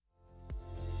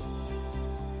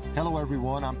Hello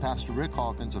everyone, I'm Pastor Rick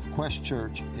Hawkins of Quest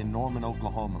Church in Norman,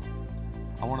 Oklahoma.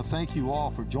 I want to thank you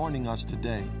all for joining us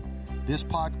today. This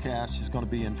podcast is going to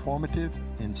be informative,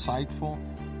 insightful,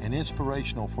 and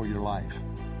inspirational for your life.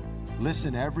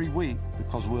 Listen every week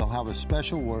because we'll have a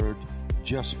special word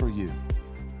just for you.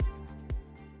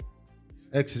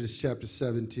 Exodus chapter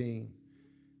 17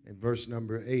 and verse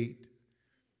number 8.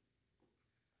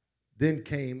 Then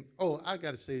came, I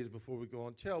got to say this before we go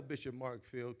on. Tell Bishop Mark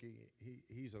Filkey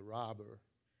he's a robber.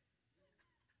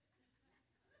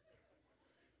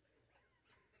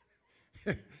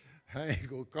 I ain't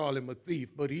going to call him a thief,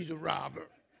 but he's a robber.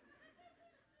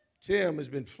 Tim has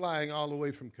been flying all the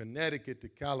way from Connecticut to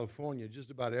California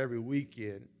just about every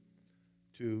weekend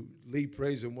to lead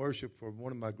praise and worship for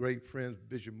one of my great friends,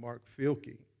 Bishop Mark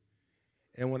Filkey.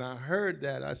 And when I heard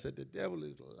that, I said, the devil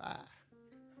is a lie.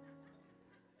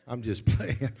 I'm just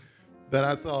playing. But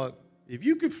I thought, if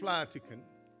you could fly to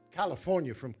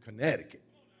California from Connecticut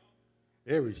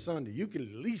every Sunday, you can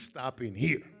at least stop in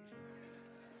here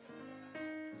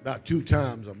about 2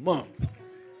 times a month.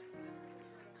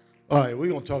 All right, we're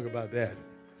going to talk about that.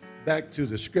 Back to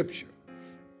the scripture.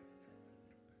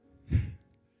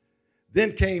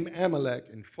 Then came Amalek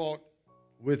and fought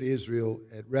with Israel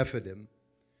at Rephidim.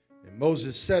 And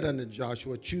Moses said unto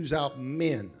Joshua, choose out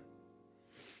men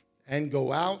and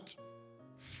go out,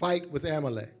 fight with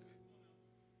Amalek.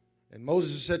 And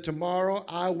Moses said, tomorrow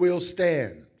I will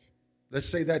stand. Let's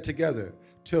say that together.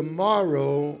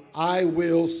 Tomorrow I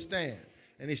will stand.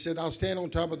 And he said, I'll stand on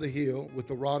top of the hill with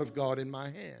the rod of God in my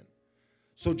hand.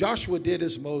 So Joshua did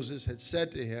as Moses had said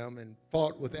to him and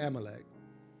fought with Amalek.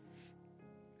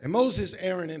 And Moses,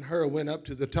 Aaron, and Hur went up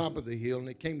to the top of the hill, and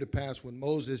it came to pass when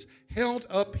Moses held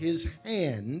up his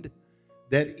hand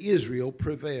that Israel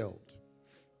prevailed.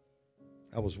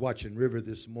 I was watching River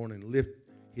this morning lift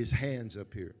his hands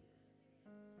up here.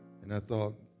 And I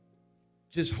thought,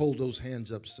 just hold those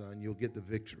hands up, son. You'll get the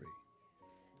victory.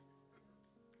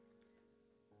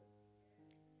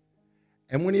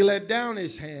 And when he let down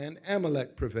his hand,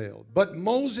 Amalek prevailed. But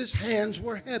Moses' hands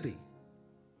were heavy.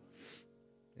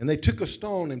 And they took a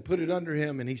stone and put it under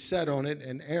him, and he sat on it,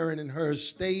 and Aaron and Hur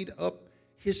stayed up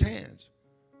his hands,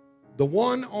 the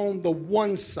one on the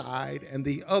one side and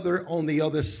the other on the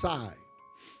other side.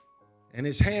 And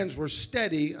his hands were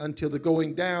steady until the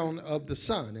going down of the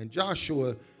sun. And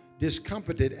Joshua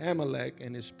discomfited Amalek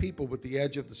and his people with the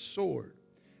edge of the sword.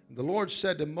 And the Lord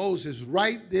said to Moses,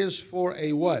 write this for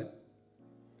a what?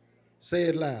 Say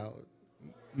it loud.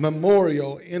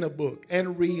 Memorial in a book,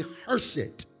 and rehearse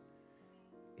it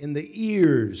in the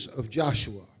ears of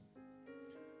Joshua.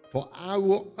 For I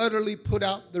will utterly put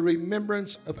out the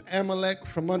remembrance of Amalek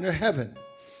from under heaven.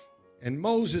 And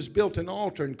Moses built an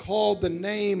altar and called the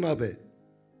name of it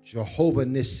Jehovah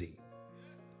Nissi.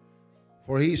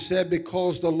 For he said,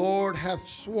 because the Lord hath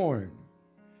sworn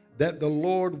that the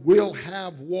Lord will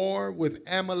have war with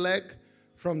Amalek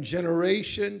from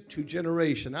generation to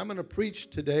generation. I'm going to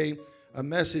preach today a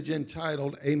message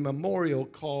entitled A Memorial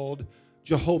Called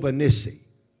Jehovah Nissi.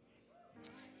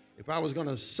 If I was going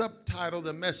to subtitle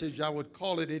the message, I would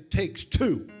call it, It Takes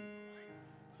Two.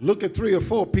 Look at 3 or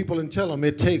 4 people and tell them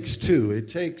it takes two. It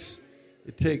takes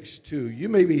two. You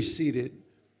may be seated.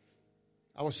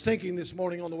 I was thinking this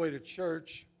morning on the way to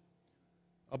church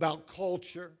about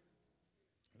culture.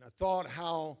 And I thought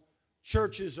how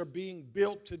churches are being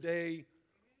built today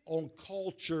on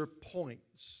culture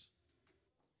points.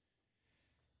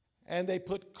 And they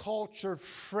put culture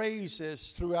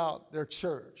phrases throughout their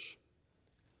church.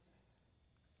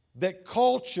 That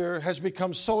culture has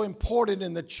become so important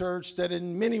in the church that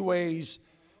in many ways,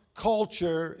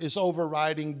 culture is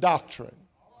overriding doctrine.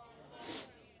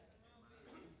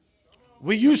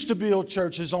 We used to build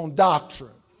churches on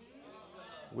doctrine.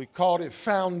 We called it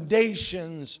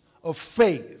foundations of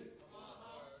faith.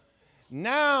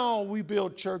 Now we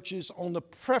build churches on the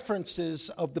preferences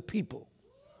of the people.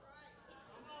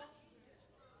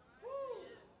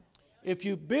 If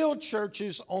you build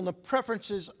churches on the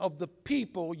preferences of the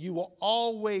people, you will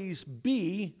always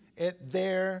be at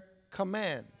their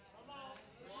command.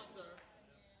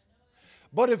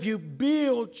 But if you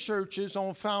build churches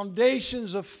on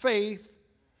foundations of faith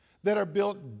that are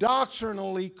built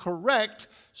doctrinally correct,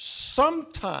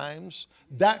 sometimes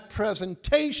that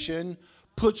presentation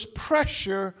puts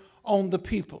pressure on the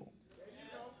people.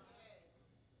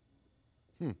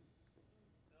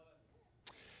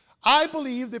 I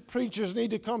believe that preachers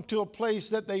need to come to a place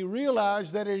that they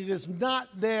realize that it is not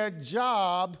their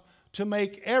job to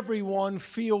make everyone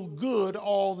feel good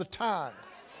all the time.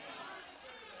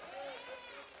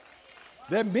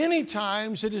 That many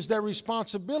times it is their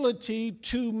responsibility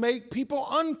to make people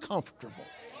uncomfortable,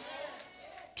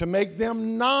 to make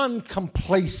them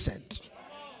non-complacent,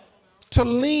 to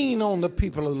lean on the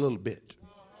people a little bit.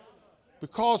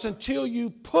 Because until you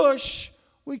push,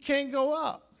 we can't go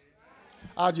up.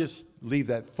 I'll just leave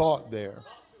that thought there.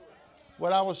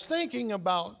 What I was thinking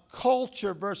about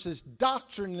culture versus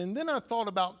doctrine, and then I thought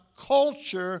about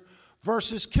culture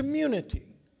versus community.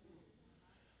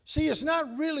 See, it's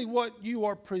not really what you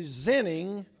are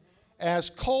presenting as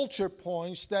culture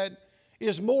points that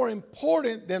is more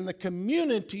important than the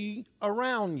community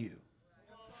around you.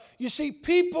 You see,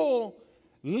 people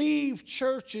leave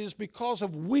churches because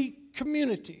of weak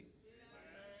community.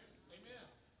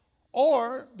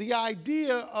 Or the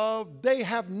idea of they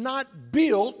have not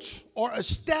built or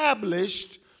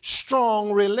established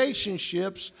strong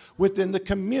relationships within the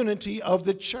community of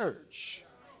the church.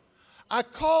 I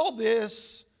call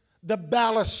this the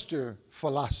baluster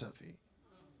philosophy.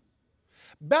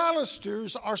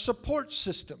 Balusters are support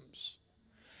systems.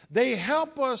 They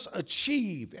help us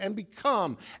achieve and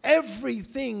become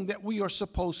everything that we are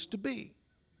supposed to be.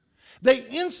 They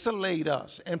insulate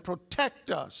us and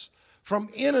protect us from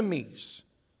enemies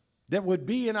that would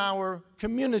be in our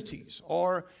communities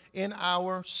or in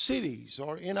our cities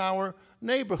or in our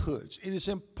neighborhoods. It is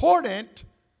important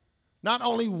not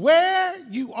only where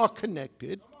you are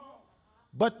connected,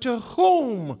 but to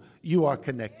whom you are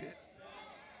connected.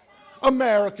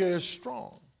 America is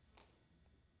strong.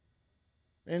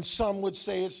 And some would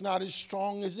say it's not as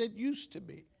strong as it used to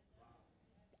be.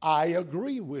 I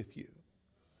agree with you.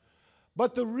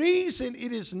 But the reason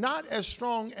it is not as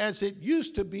strong as it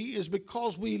used to be is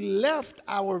because we left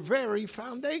our very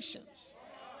foundations.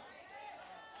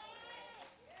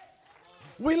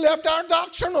 We left our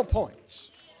doctrinal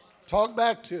points. Talk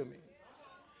back to me.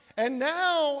 And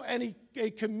now a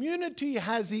community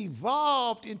has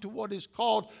evolved into what is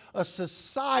called a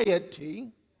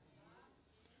society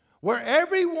where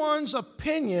everyone's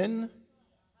opinion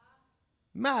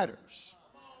matters.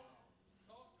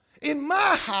 In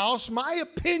my house, my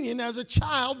opinion as a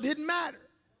child didn't matter.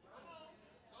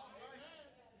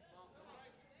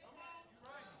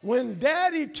 When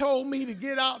Daddy told me to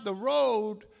get out the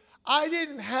road, I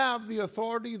didn't have the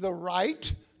authority, the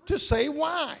right to say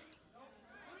why.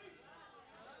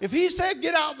 If he said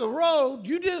get out the road,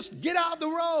 you just get out the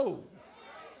road.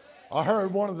 I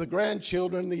heard one of the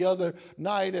grandchildren the other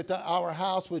night at our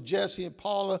house with Jesse and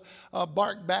Paula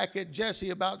bark back at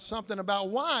Jesse about something about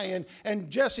why. And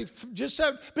Jesse just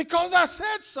said, because I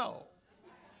said so.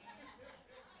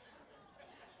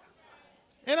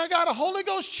 And I got a Holy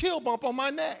Ghost chill bump on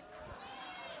my neck.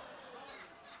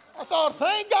 I thought,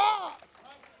 thank God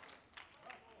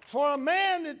for a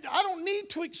man that I don't need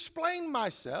to explain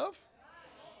myself.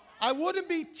 I wouldn't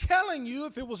be telling you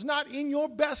if it was not in your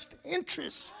best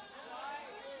interest.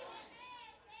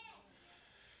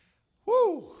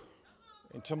 Woo.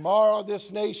 And tomorrow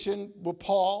this nation will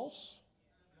pause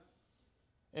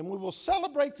and we will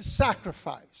celebrate the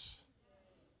sacrifice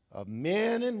of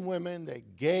men and women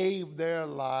that gave their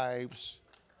lives,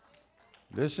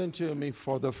 listen to me,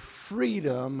 for the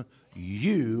freedom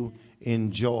you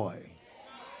enjoy.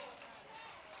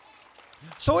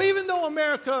 So even though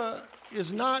America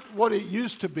is not what it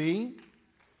used to be,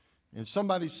 and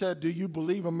somebody said, do you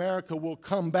believe America will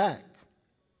come back?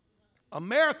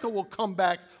 America will come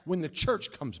back when the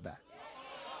church comes back.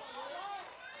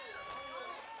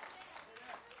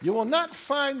 You will not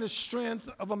find the strength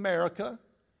of America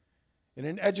in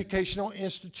an educational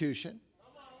institution.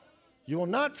 You will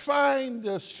not find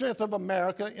the strength of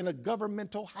America in a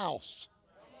governmental house.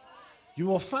 You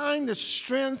will find the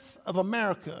strength of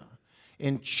America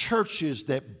in churches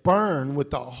that burn with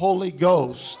the Holy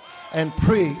Ghost and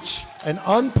preach an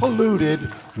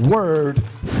unpolluted word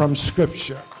from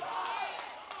Scripture.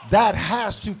 That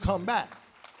has to come back.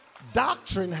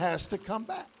 Doctrine has to come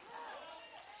back.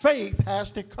 Faith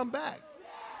has to come back.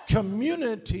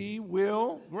 Community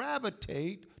will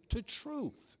gravitate to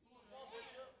truth.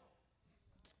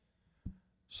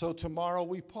 So tomorrow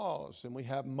we pause and we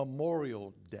have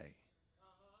Memorial Day.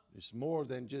 It's more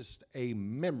than just a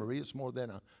memory. It's more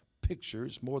than a picture.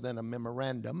 It's more than a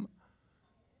memorandum.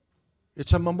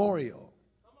 It's a memorial.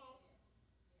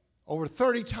 Over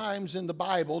 30 times in the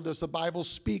Bible does the Bible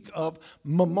speak of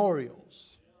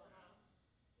memorials.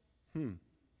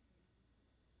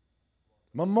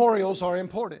 Memorials are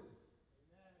important.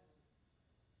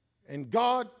 And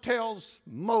God tells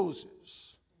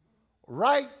Moses,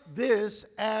 write this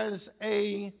as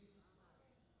a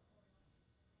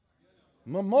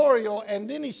memorial, and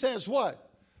then he says what?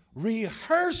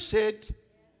 Rehearse it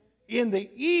in the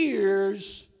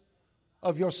ears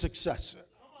of your successor.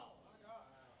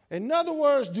 In other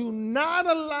words, do not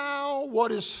allow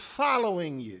what is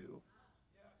following you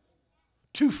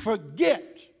to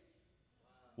forget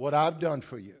what I've done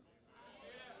for you.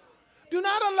 Do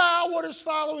not allow what is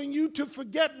following you to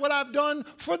forget what I've done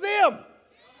for them.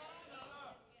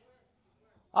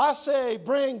 I say,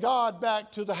 bring God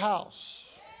back to the house.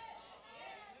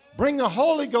 Bring the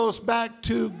Holy Ghost back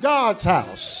to God's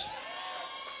house.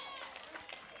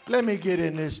 Let me get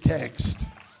in this text.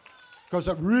 Because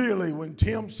really, when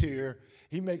Tim's here,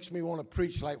 he makes me want to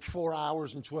preach like 4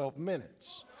 hours and 12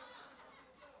 minutes.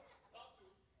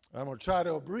 I'm going to try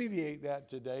to abbreviate that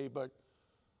today, but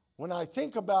when I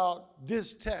think about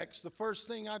this text, the first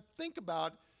thing I think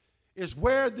about is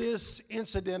where this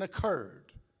incident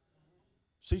occurred.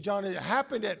 See, John, it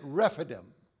happened at Rephidim.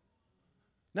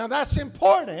 Now, that's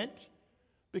important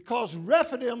because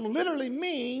Rephidim literally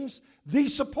means the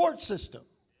support system.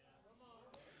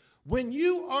 When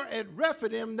you are at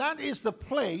Rephidim, that is the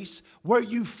place where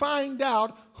you find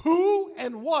out who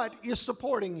and what is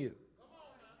supporting you.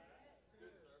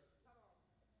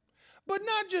 But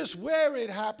not just where it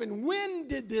happened. When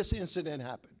did this incident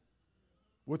happen?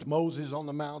 With Moses on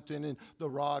the mountain and the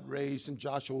rod raised and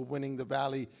Joshua winning the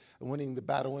battle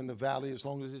in the valley as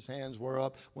long as his hands were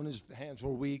up. When his hands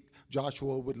were weak,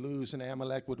 Joshua would lose and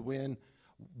Amalek would win.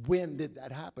 When did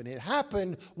that happen? It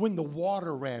happened when the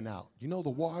water ran out. You know the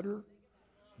water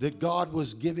that God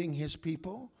was giving his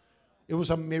people? It was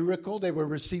a miracle. They were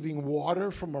receiving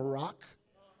water from a rock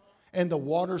and the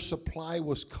water supply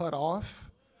was cut off.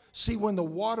 See, when the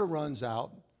water runs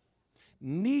out,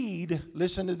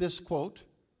 listen to this quote.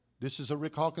 This is a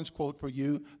Rick Hawkins quote for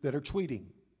you that are tweeting.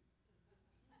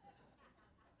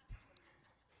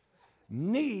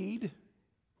 Need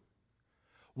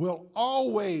will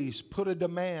always put a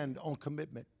demand on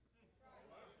commitment.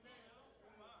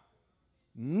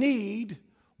 Need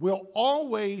will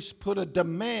always put a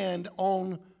demand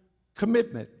on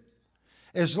commitment.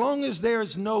 As long as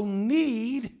there's no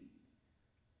need,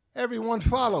 everyone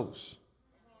follows.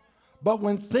 But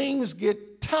when things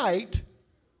get tight,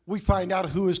 we find out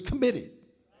who is committed.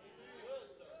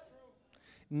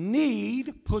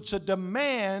 Need puts a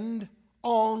demand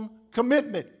on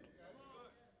commitment.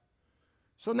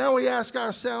 So now we ask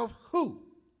ourselves, who?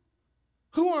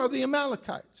 Who are the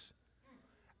Amalekites?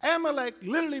 Amalek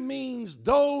literally means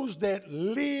those that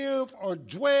live or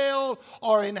dwell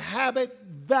or inhabit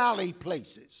valley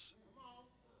places.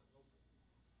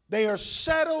 They are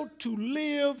settled to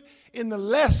live in the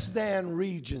less than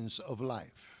regions of life.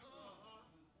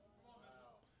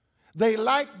 They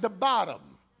like the bottom.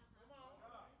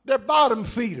 They're bottom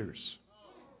feeders.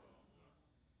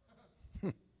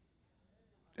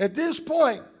 At this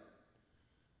point,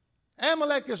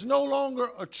 Amalek is no longer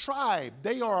a tribe.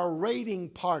 They are a raiding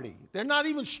party. They're not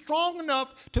even strong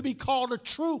enough to be called a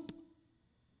troop.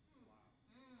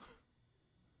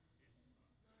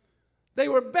 They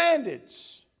were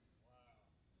bandits.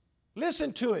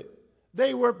 Listen to it.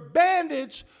 They were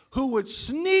bandits who would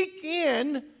sneak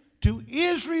in to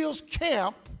Israel's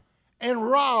camp and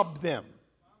rob them.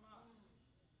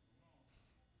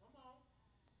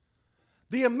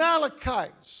 The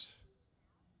Amalekites,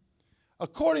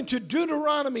 according to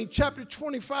Deuteronomy chapter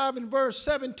 25 and verse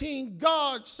 17,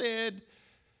 God said,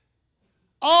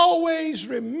 always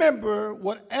remember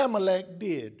what Amalek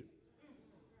did.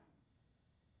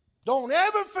 Don't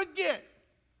ever forget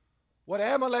what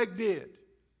Amalek did.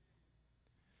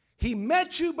 He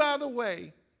met you by the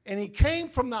way, and he came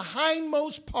from the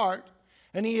hindmost part,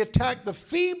 and he attacked the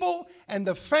feeble and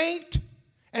the faint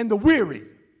and the weary.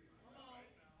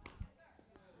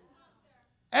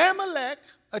 Amalek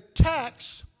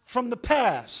attacks from the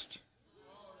past.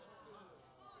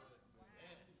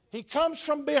 He comes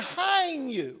from behind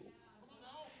you.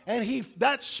 And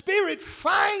that spirit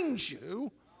finds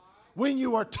you when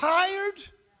you are tired,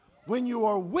 when you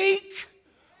are weak,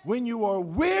 when you are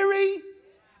weary,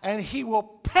 and he will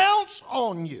pounce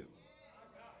on you.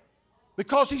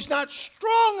 Because he's not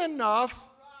strong enough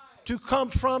to come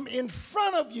from in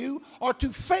front of you or to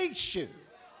face you.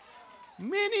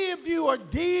 Many of you are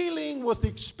dealing with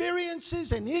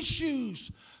experiences and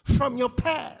issues from your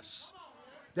past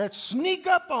that sneak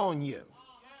up on you.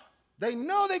 They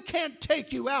know they can't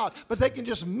take you out, but they can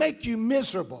just make you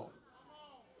miserable.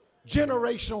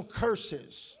 Generational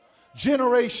curses,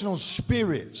 generational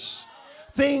spirits,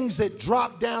 things that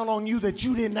drop down on you that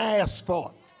you didn't ask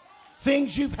for.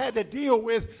 Things you've had to deal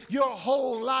with your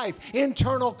whole life.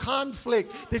 Internal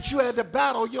conflict that you had to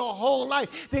battle your whole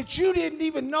life that you didn't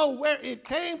even know where it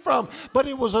came from. But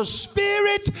it was a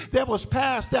spirit that was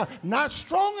passed down. Not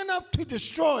strong enough to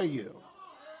destroy you,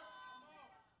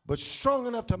 but strong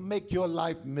enough to make your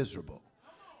life miserable.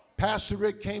 Pastor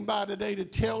Rick came by today to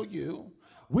tell you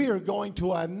we are going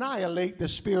to annihilate the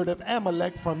spirit of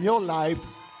Amalek from your life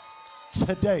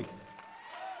today.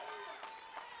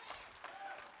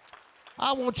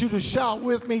 I want you to shout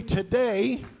with me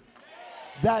today,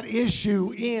 that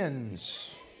issue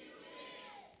ends.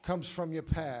 Comes from your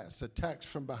past, attacks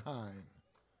from behind.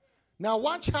 Now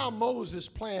watch how Moses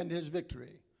planned his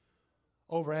victory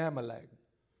over Amalek.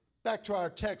 Back to our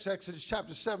text, Exodus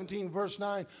chapter 17, verse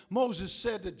 9. Moses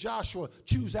said to Joshua,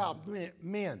 choose out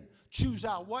men. Choose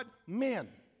out what? Men.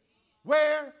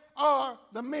 Where are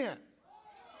the men?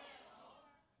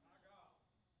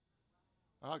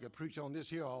 I could preach on this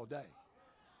here all day.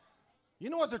 You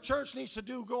know what the church needs to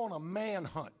do? Go on a man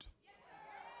hunt.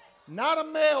 Not a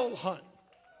male hunt.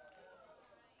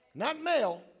 Not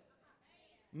male,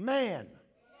 man.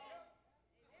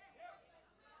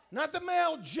 Not the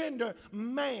male gender,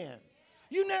 man.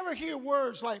 You never hear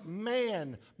words like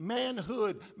man,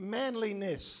 manhood,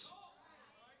 manliness.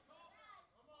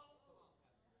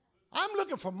 I'm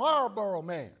looking for Marlboro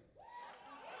Man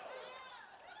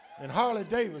and Harley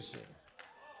Davidson.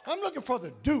 I'm looking for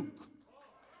the Duke.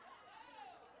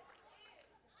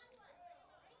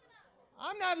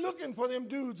 I'm not looking for them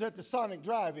dudes at the Sonic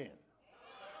Drive-In.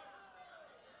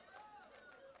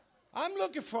 I'm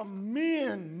looking for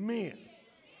men.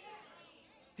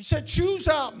 He said, choose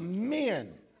out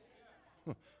men.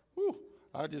 Whew,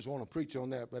 I just want to preach on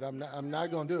that, but I'm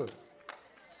not going to do it.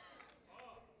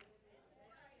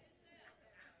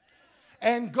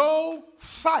 And go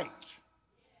fight.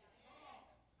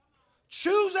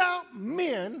 Choose out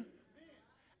men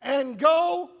and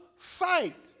go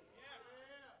fight.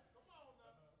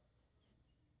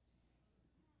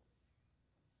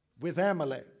 With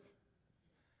Amalek.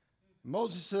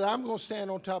 Moses said, I'm going to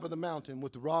stand on top of the mountain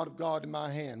with the rod of God in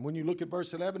my hand. When you look at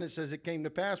verse 11, it says, it came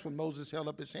to pass when Moses held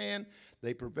up his hand,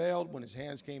 they prevailed. When his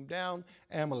hands came down,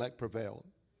 Amalek prevailed.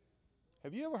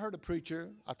 Have you ever heard a preacher,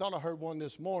 I thought I heard one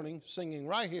this morning, singing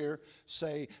right here,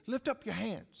 say, lift up your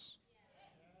hands.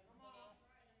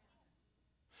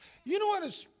 You know what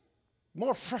is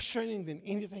more frustrating than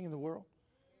anything in the world?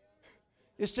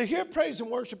 It's to hear praise and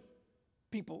worship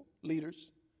people, leaders,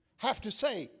 have to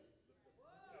say,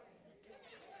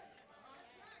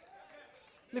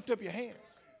 lift up your hands.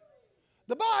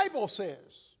 The Bible says,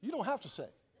 you don't have to say.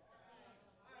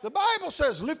 The Bible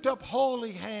says, lift up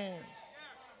holy hands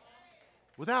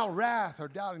without wrath or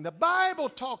doubting. The Bible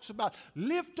talks about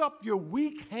lift up your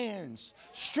weak hands,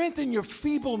 strengthen your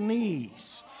feeble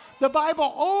knees. The Bible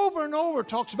over and over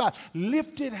talks about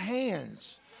lifted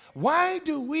hands. Why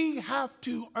do we have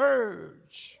to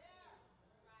urge?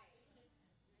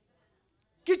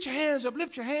 Get your hands up,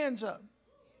 lift your hands up.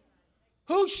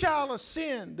 Who shall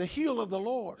ascend the hill of the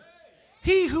Lord?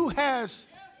 He who has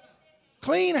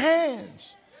clean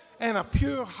hands and a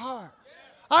pure heart.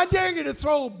 I dare you to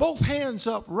throw both hands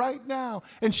up right now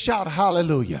and shout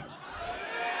hallelujah.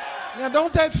 Now,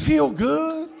 don't that feel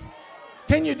good?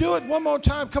 Can you do it one more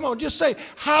time? Come on, just say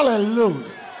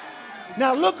hallelujah.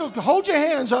 Now, hold your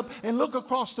hands up and look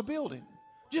across the building.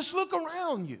 Just look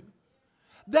around you.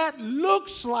 That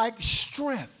looks like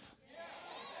strength.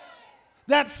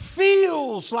 That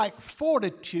feels like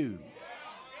fortitude.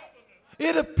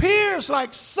 It appears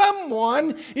like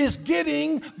someone is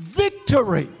getting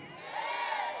victory.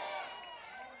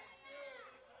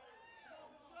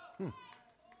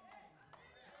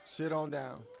 Sit on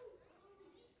down.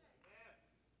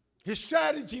 His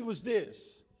strategy was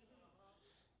this.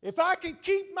 If I can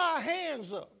keep my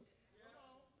hands up,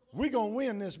 we're going to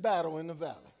win this battle in the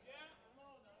valley.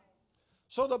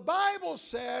 So the Bible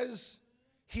says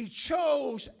he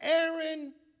chose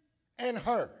Aaron and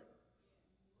Hur.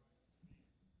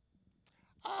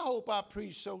 I hope I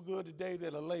preach so good today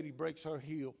that a lady breaks her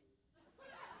heel.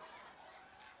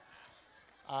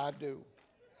 I do.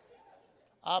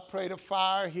 I pray the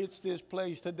fire hits this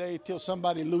place today till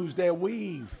somebody lose their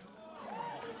weave.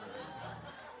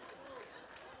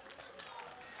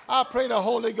 I pray the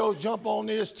Holy Ghost jump on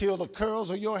this till the curls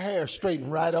of your hair straighten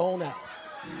right on out.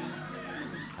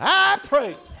 I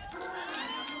pray.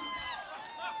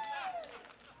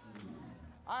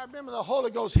 I remember the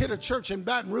Holy Ghost hit a church in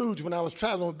Baton Rouge when I was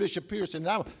traveling with Bishop Pearson.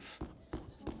 I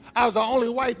was the only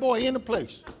white boy in the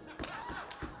place.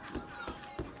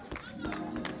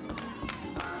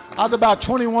 I was about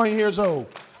 21 years old.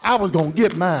 I was going to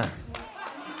get mine.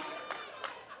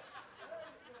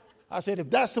 I said, if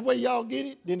that's the way y'all get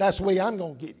it, then that's the way I'm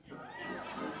going to get it.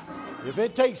 If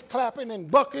it takes clapping and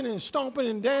bucking and stomping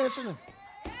and dancing,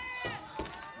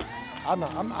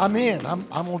 I'm in. I'm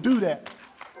going to do that.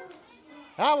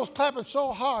 I was clapping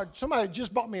so hard, somebody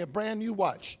just bought me a brand new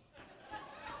watch.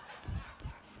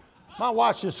 My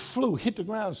watch just flew, hit the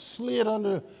ground, slid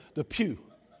under the pew.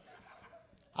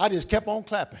 I just kept on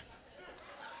clapping.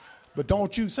 But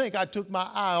don't you think I took my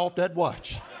eye off that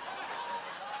watch.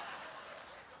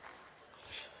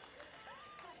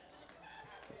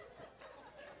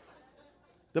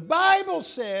 The Bible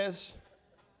says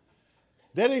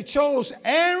that he chose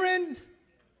Aaron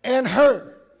and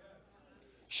Hur.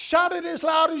 Shout it as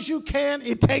loud as you can.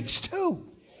 It takes two.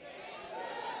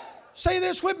 Say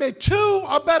this with me. Two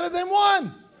are better than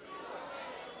one.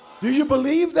 Do you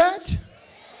believe that?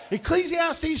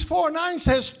 Ecclesiastes 4:9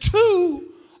 says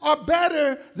two are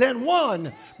better than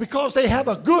one because they have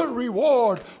a good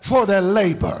reward for their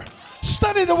labor.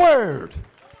 Study the word.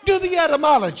 Do the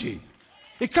etymology.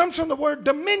 It comes from the word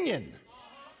dominion.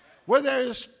 Where there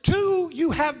is two,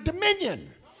 you have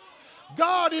dominion.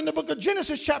 God in the book of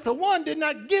Genesis chapter 1 did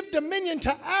not give dominion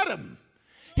to Adam.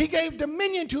 He gave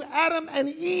dominion to Adam and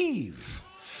Eve.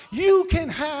 You can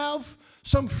have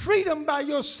some freedom by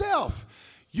yourself.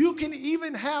 You can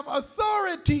even have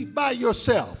authority by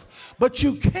yourself. But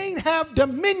you can't have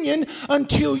dominion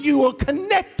until you are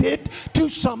connected to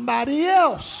somebody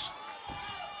else.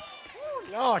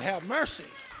 Ooh, Lord have mercy.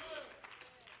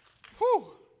 Whew.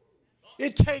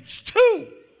 It takes two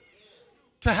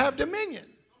to have dominion.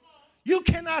 You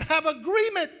cannot have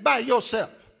agreement by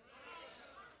yourself.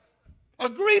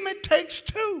 Agreement takes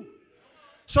two.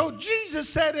 So Jesus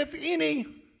said, if any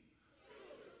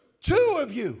two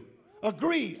of you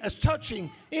agree as touching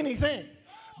anything,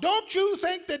 don't you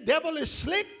think the devil is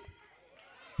slick?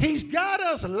 He's got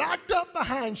us locked up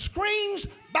behind screens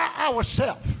by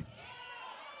ourselves.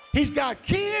 He's got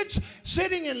kids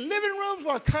sitting in living rooms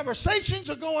while conversations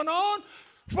are going on.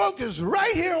 Focus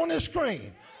right here on this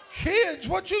screen. Kids,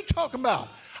 what you talking about?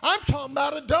 I'm talking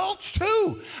about adults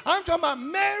too. I'm talking about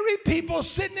married people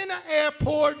sitting in an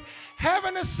airport,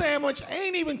 having a sandwich,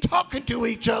 ain't even talking to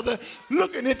each other,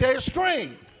 looking at their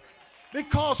screen.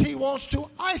 Because he wants to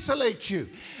isolate you.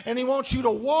 And he wants you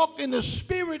to walk in the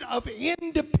spirit of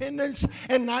independence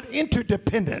and not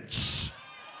interdependence.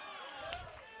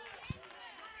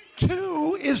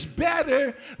 Two is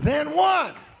better than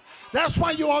one. That's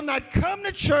why you ought not come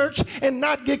to church and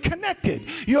not get connected.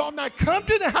 You ought not come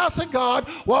to the house of God,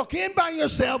 walk in by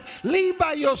yourself, leave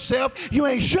by yourself. You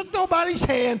ain't shook nobody's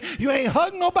hand. You ain't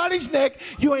hugged nobody's neck.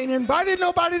 You ain't invited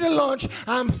nobody to lunch.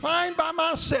 I'm fine by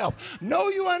myself. No,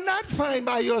 you are not fine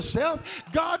by yourself.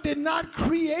 God did not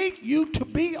create you to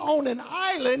be on an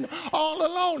island all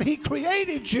alone. He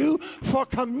created you for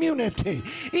community.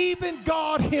 Even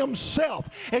God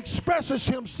himself expresses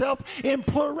himself in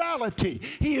plurality.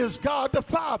 He is God the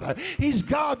Father. He's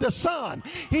God the Son.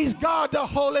 He's God the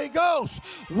Holy Ghost.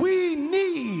 We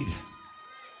need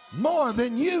more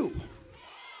than you.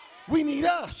 We need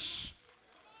us.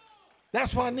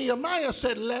 That's why Nehemiah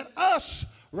said, let us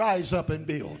rise up and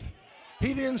build.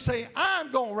 He didn't say,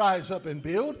 I'm going to rise up and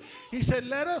build. He said,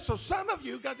 let us. So some of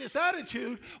you got this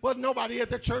attitude, well, nobody at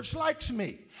the church likes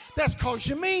me. That's because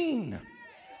you're mean.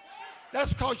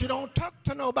 That's because you don't talk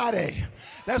to nobody.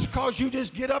 That's because you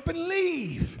just get up and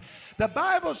leave. The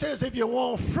Bible says if you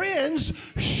want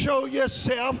friends, show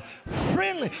yourself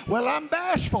friendly. Well, I'm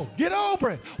bashful. Get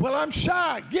over it. Well, I'm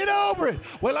shy. Get over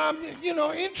it. Well, I'm,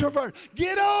 introvert.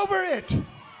 Get over it.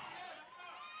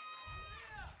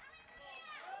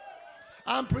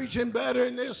 I'm preaching better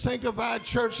in this sanctified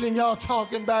church than y'all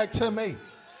talking back to me.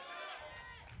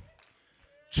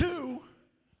 Two,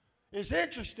 it's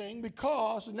interesting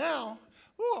because now,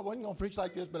 I wasn't going to preach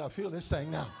like this, but I feel this thing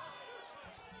now.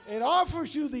 It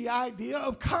offers you the idea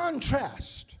of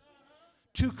contrast,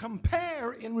 to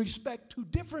compare in respect to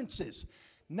differences,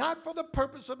 not for the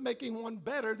purpose of making one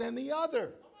better than the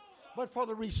other, but for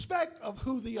the respect of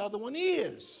who the other one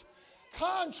is.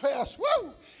 Contrast,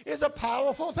 is a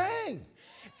powerful thing.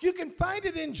 You can find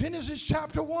it in Genesis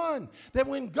chapter 1 that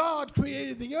when God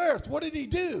created the earth, what did he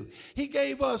do? He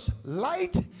gave us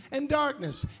light and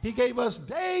darkness. He gave us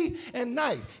day and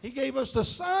night. He gave us the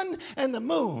sun and the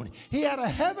moon. He had a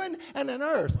heaven and an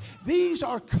earth. These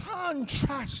are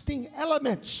contrasting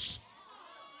elements.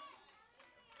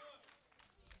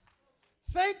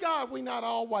 Thank God we're not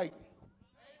all white.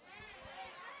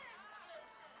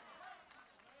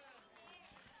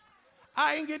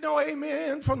 I ain't get no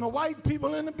amen from the white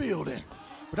people in the building,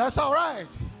 but that's all right.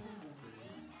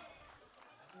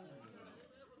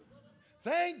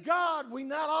 Thank God we're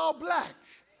not all black.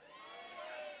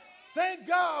 Thank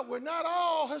God we're not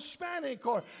all Hispanic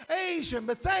or Asian,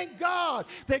 but thank God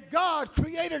that God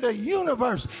created a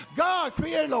universe. God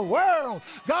created a world.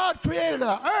 God created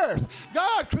an earth.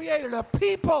 God created a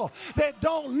people that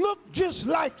don't look just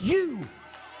like you.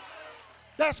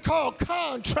 That's called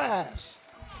contrast.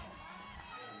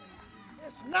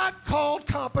 It's not called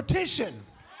competition.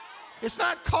 It's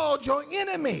not called your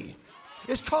enemy.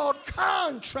 It's called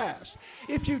contrast.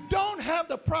 If you don't have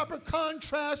the proper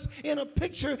contrast in a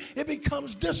picture, it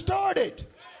becomes distorted.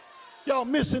 Y'all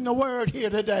missing the word here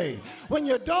today. When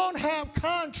you don't have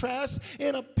contrast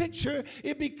in a picture,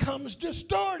 it becomes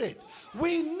distorted.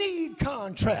 We need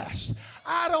contrast.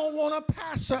 I don't want to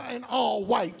pastor an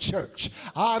all-white church.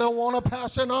 I don't want to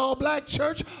pastor an all-black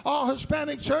church, all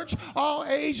Hispanic church, all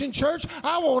Asian church.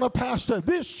 I want to pastor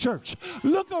this church.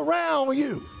 Look around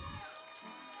you.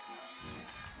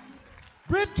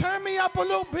 Britt, turn me up a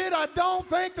little bit. I don't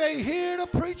think they hear the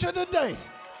preacher today.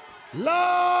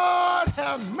 Lord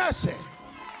have mercy.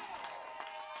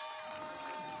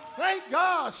 Thank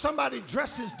God somebody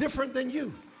dresses different than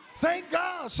you. Thank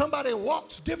God somebody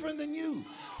walks different than you.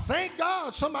 Thank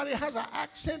God somebody has an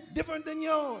accent different than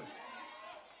yours.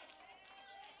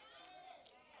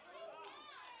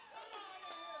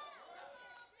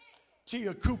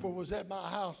 Tia Cooper was at my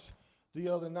house the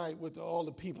other night with all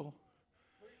the people,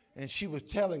 and she was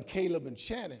telling Caleb and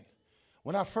Shannon,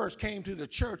 when I first came to the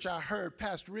church, I heard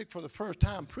Pastor Rick for the first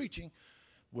time preaching.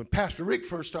 When Pastor Rick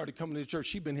first started coming to the church,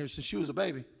 she'd been here since she was a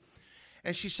baby.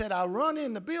 And she said, I run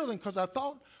in the building because I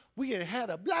thought we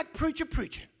had a black preacher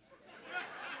preaching.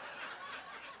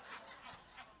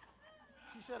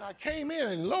 She said, I came in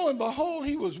and lo and behold,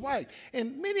 he was white.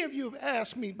 And many of you have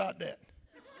asked me about that.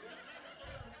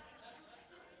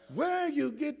 Where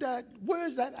you get that,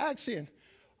 where's that accent?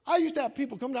 I used to have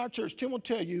people come to our church. Tim will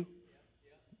tell you,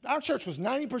 our church was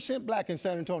 90% black in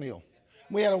San Antonio.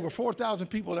 We had over 4,000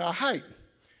 people at our height.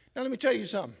 Now, let me tell you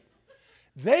something.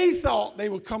 They thought they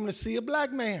were coming to see a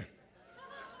black man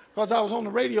because I was on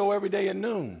the radio every day at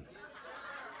noon.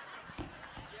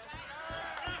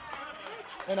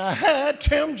 And I had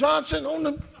Tim Johnson on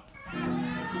the...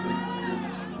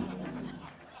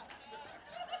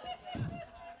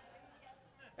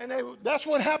 And that's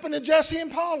what happened to Jesse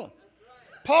and Paula.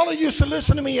 Paula used to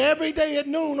listen to me every day at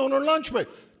noon on her lunch break.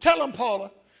 Tell them,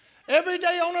 Paula. Every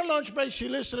day on her lunch break, she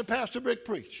listened to Pastor Brick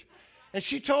preach. And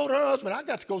she told her husband, I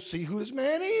got to go see who this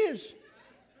man is.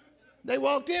 They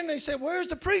walked in and they said, where's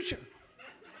the preacher?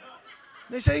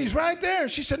 They said, he's right there.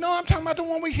 And she said, no, I'm talking about the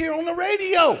one we hear on the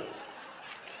radio.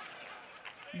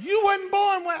 You wasn't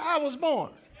born where I was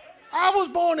born. I was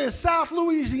born in South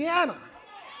Louisiana.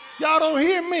 Y'all don't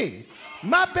hear me.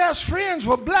 My best friends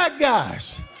were black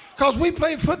guys, because we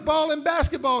played football and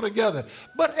basketball together.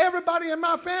 But everybody in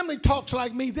my family talks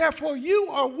like me. Therefore, you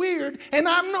are weird and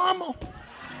I'm normal.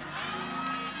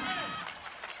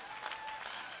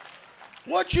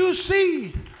 What you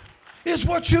see is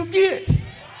what you get.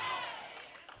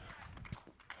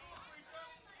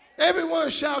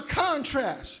 Everyone shall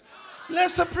contrast.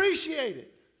 Let's appreciate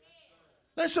it.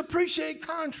 Let's appreciate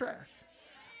contrast.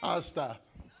 I'll stop.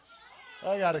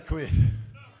 I got to quit.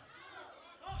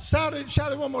 Shout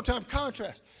it one more time.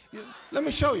 Contrast. Let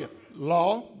me show you.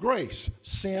 Law, grace,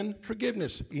 sin,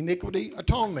 forgiveness, iniquity,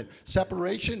 atonement,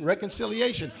 separation,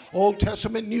 reconciliation, Old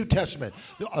Testament, New Testament,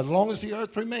 as long as the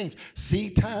earth remains,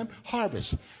 seed time,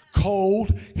 harvest,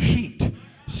 cold, heat,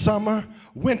 summer,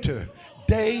 winter,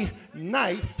 day,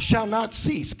 night shall not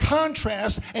cease.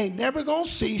 Contrast ain't never going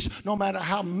to cease, no matter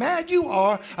how mad you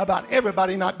are about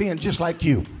everybody not being just like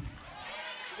you.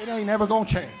 It ain't never going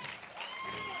to change.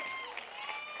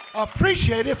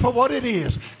 Appreciate it for what it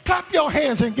is. Clap your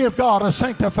hands and give God a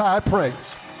sanctified praise.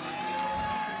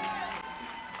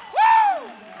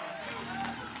 Woo!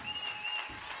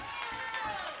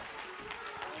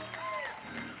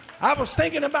 I was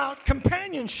thinking about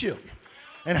companionship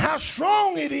and how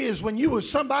strong it is when you with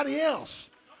somebody else.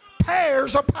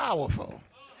 Pairs are powerful.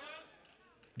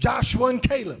 Joshua and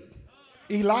Caleb,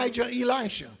 Elijah,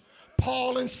 Elisha,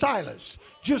 Paul and Silas,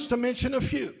 just to mention a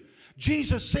few.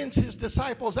 Jesus sends his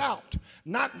disciples out,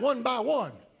 not one by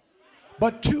one,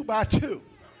 but two by two.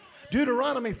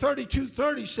 Deuteronomy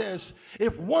 32:30 says,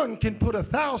 if one can put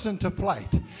 1,000 to flight,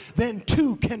 then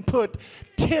two can put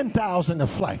 10,000 to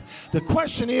flight. The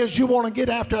question is, you want to get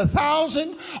after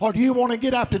 1,000 or do you want to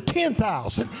get after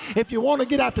 10,000? If you want to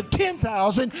get after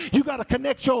 10,000, you got to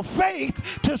connect your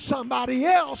faith to somebody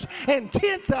else, and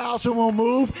 10,000 will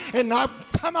move and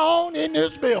not come on in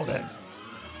this building.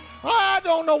 I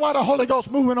don't know why the Holy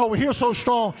Ghost moving over here so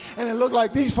strong, and it looked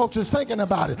like these folks is thinking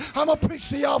about it. I'm going to preach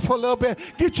to y'all for a little bit,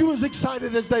 get you as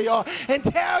excited as they are, and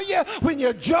tell you when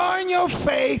you join your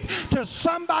faith to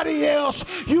somebody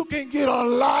else, you can get a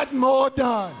lot more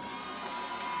done.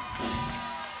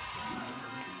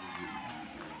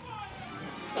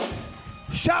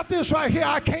 Shout this right here,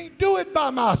 I can't do it by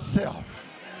myself.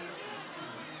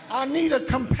 I need a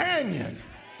companion.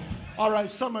 All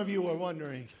right, some of you are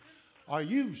wondering, are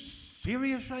you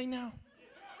serious right now?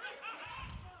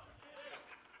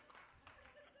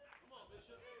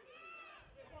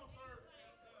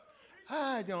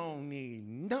 I don't need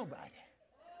nobody.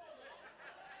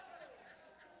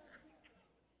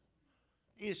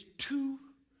 Is two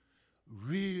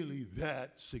really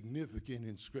that significant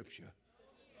in Scripture?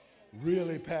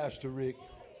 Really, Pastor Rick?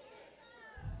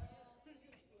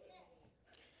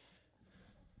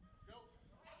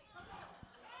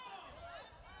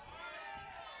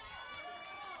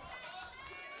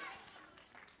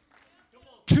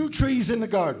 Two trees in the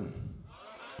garden,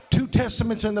 two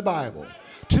testaments in the Bible,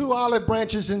 two olive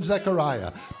branches in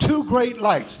Zechariah, two great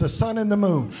lights, the sun and the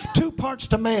moon, two parts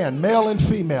to man, male and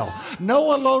female.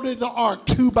 Noah loaded the ark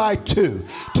 2 by 2.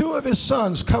 Two of his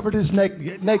sons covered his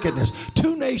nakedness.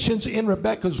 Two nations in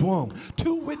Rebekah's womb.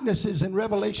 Two witnesses in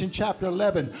Revelation chapter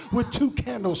 11 with two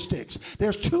candlesticks.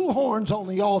 There's two horns on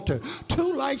the altar.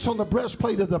 Two lights on the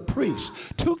breastplate of the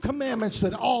priest. Two commandments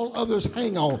that all others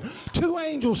hang on. Two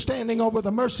angels standing over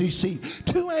the mercy seat.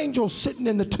 Two angels sitting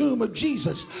in the tomb of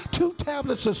Jesus. Two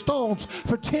tablets of stones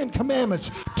for 10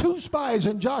 commandments. Two spies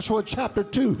in Joshua chapter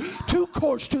 2. Two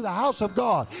courts to the house of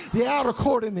God, the outer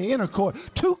court and the inner court.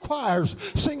 Two choirs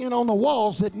singing on the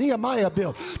walls that Nehemiah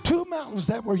built. Two mountains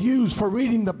that were used for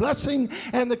reading the blessing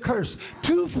and the curse.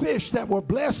 Two fish that were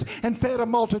blessed and fed a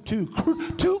multitude.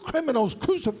 Two criminals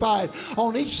crucified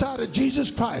on each side of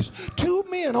Jesus Christ. Two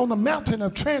men on the mountain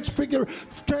of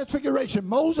transfiguration,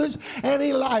 Moses and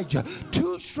Elijah.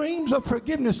 Two streams of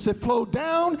forgiveness that flow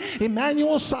down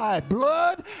Emmanuel's side,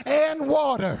 blood and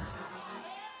water.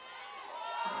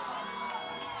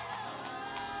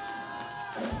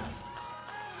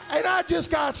 And I just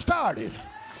got started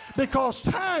because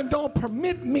time don't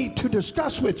permit me to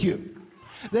discuss with you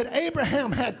that Abraham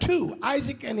had two,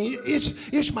 Isaac and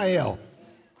Ishmael.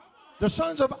 The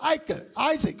sons of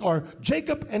Isaac are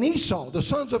Jacob and Esau. The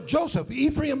sons of Joseph,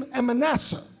 Ephraim and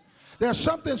Manasseh. There's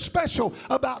something special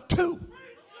about two.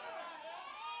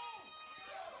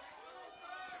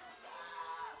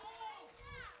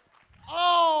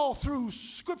 All through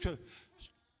Scripture,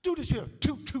 do this here.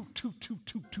 Two.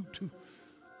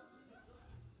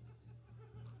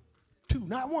 Two,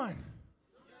 not one.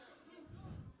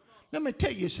 Let me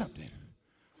tell you something.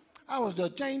 I was a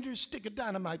dangerous stick of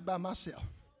dynamite by myself.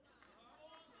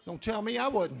 Don't tell me I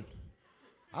wasn't.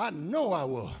 I know I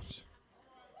was.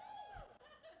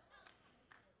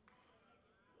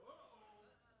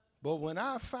 But when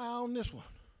I found this one,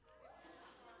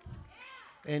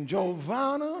 and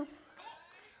Giovanna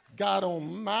got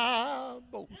on my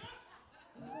boat,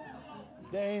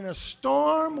 there ain't a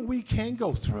storm we can't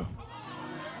go through.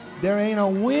 There ain't a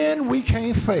wind we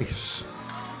can't face.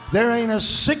 There ain't a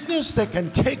sickness that can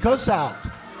take us out.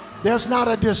 There's not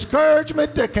a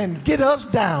discouragement that can get us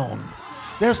down.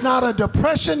 There's not a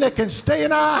depression that can stay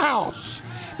in our house.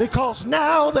 Because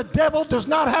now the devil does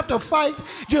not have to fight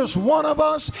just one of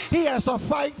us. He has to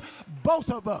fight both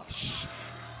of us.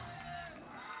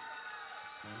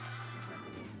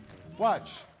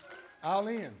 Watch. I'll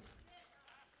end.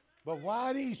 But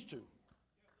why these two?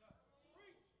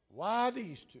 Why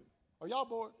these two? Are y'all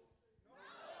bored?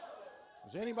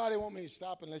 Does anybody want me to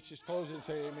stop and let's just close it and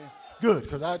say amen? Good,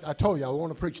 because I told you I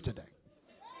want to preach today.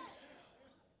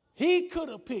 He could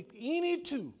have picked any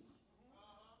two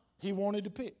he wanted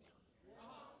to pick.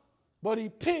 But he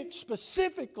picked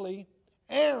specifically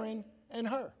Aaron and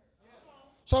her.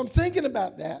 So I'm thinking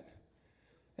about that,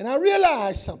 and I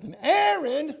realized something.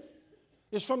 Aaron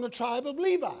is from the tribe of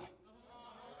Levi.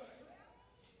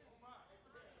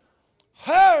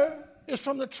 Her is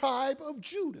from the tribe of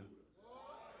Judah.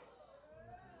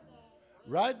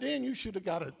 Right then, you should have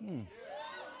got it.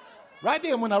 Right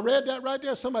then, when I read that right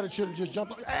there, somebody should have just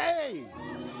jumped up. Hey!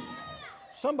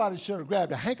 Somebody should have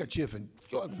grabbed a handkerchief and,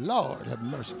 good Lord, have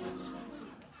mercy.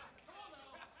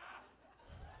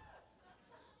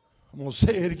 I'm going to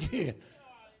say it again.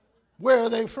 Where are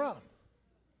they from?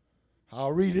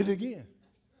 I'll read it again.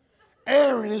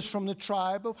 Aaron is from the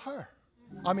tribe of her.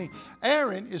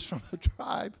 Aaron is from the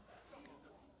tribe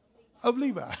of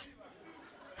Levi.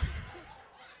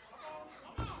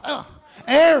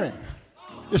 Aaron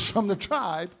is from the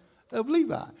tribe of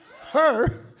Levi.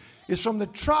 Her is from the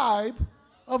tribe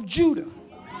of Judah.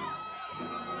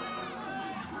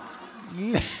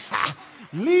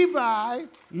 Levi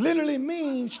literally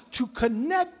means to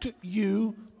connect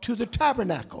you to the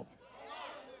tabernacle.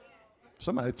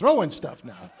 Somebody throwing stuff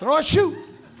now. Throw a shoe.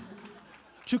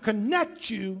 To connect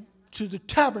you to the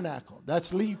tabernacle.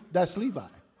 That's Levi.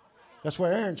 That's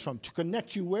where Aaron's from. To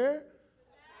connect you where?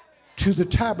 To the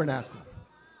tabernacle.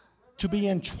 To be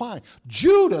entwined.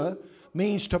 Judah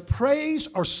means to praise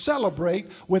or celebrate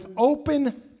with all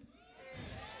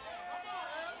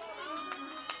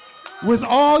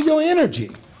your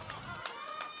energy.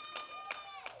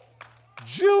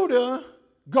 Judah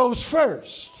goes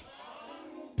first.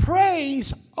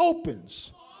 Praise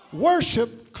opens.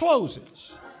 Worship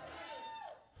closes.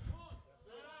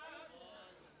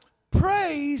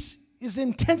 Praise is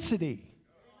intensity.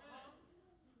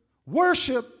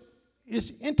 Worship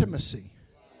is intimacy.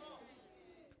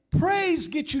 Praise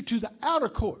gets you to the outer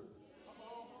court.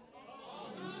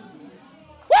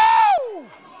 Woo!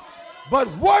 But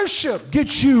worship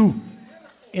gets you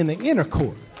in the inner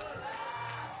court.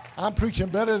 I'm preaching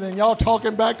better than y'all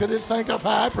talking back to this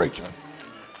sanctified preacher.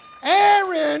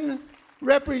 Aaron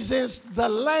represents the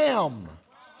lamb.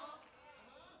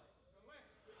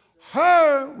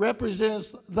 Her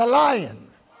represents the lion.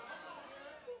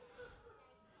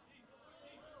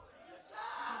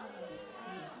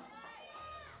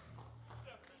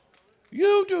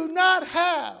 You do not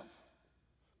have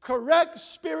correct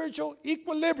spiritual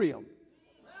equilibrium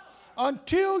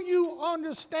until you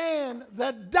understand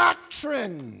the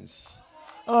doctrines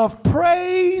of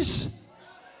praise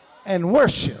and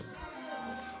worship.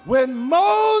 When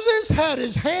Moses had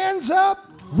his hands up,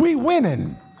 we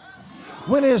winning.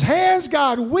 When his hands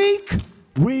got weak,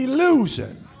 we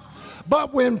losing.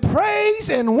 But when praise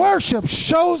and worship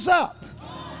shows up,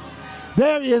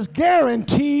 there is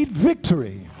guaranteed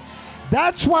victory.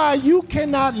 That's why you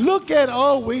cannot look at,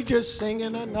 oh, we just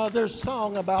singing another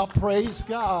song about praise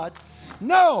God.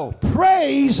 No,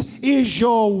 praise is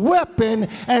your weapon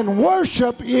and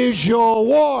worship is your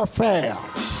warfare.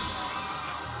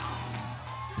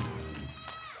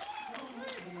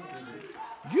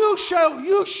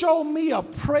 You show me a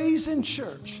praising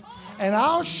church, and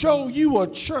I'll show you a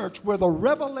church where the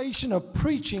revelation of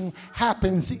preaching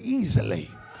happens easily.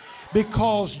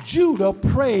 Because Judah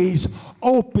praise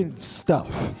opens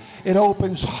stuff. It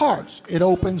opens hearts. It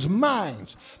opens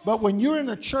minds. But when you're in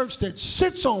a church that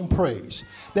sits on praise,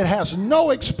 that has no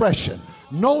expression,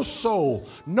 no soul,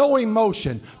 no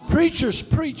emotion, preachers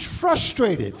preach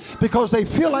frustrated because they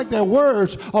feel like their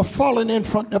words are falling in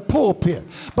front of the pulpit.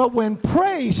 But when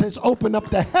praise has opened up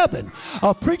to heaven,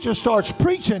 a preacher starts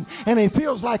preaching and he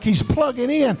feels like he's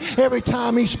plugging in every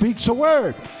time he speaks a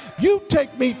word. You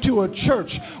take me to a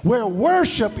church where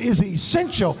worship is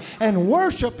essential and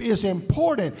worship is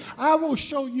important. I will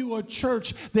show you a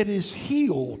church that is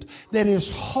healed, that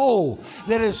is whole,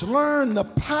 that has learned the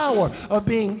power of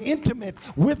being intimate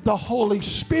with the Holy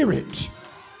Spirit.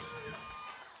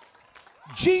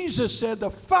 Jesus said the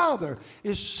Father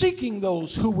is seeking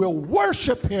those who will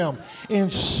worship him in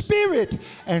spirit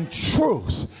and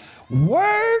truth.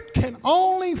 Word can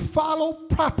only follow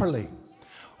properly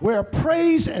where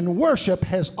praise and worship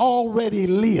has already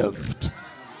lived.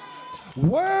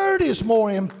 Word is more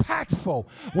impactful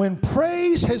when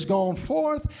praise has gone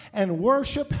forth and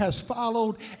worship has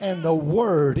followed and the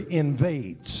word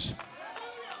invades.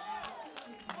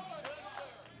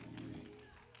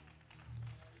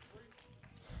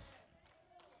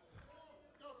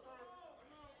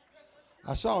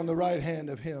 I saw on the right hand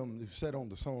of him who sat on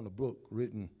the throne a book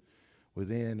written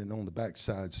within and on the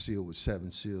backside sealed with 7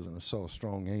 seals, and I saw a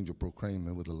strong angel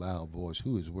proclaiming with a loud voice,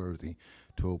 who is worthy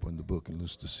to open the book and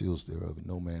loose the seals thereof? And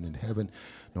no man in heaven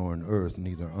nor on earth,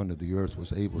 neither under the earth,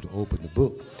 was able to open the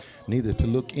book, neither to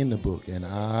look in the book. And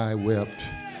I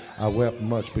wept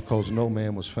much, because no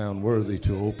man was found worthy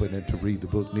to open and to read the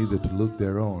book, neither to look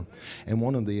thereon. And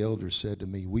one of the elders said to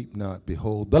me, weep not,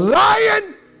 behold, the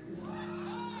Lion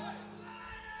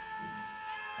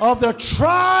of the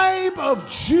tribe of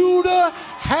Judah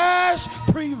has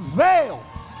prevailed.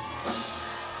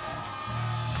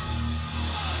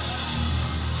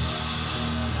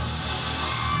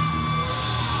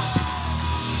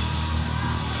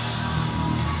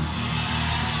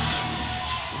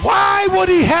 Why would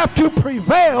he have to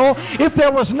prevail if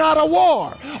there was not a war?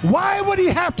 Why would he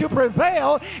have to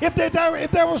prevail if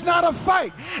there was not a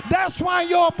fight? That's why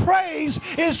your praise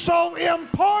is so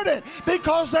important,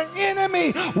 because the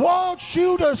enemy wants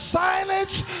you to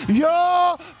silence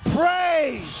your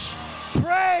praise.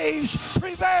 Praise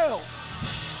prevails.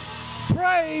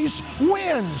 Praise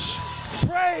wins.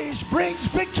 Praise brings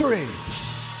victory.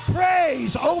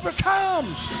 Praise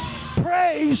overcomes.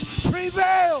 Praise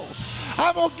prevails.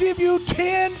 I'm going to give you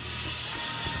 10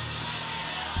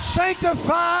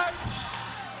 sanctified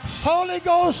Holy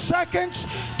Ghost seconds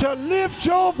to lift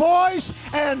your voice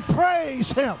and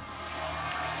praise him.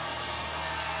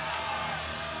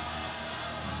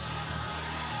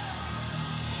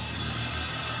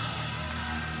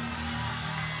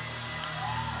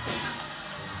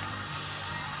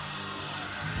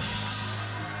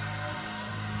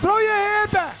 Throw your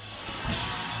head back.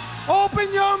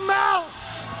 Open your mouth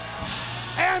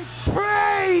and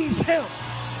praise him.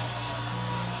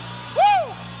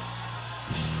 Woo!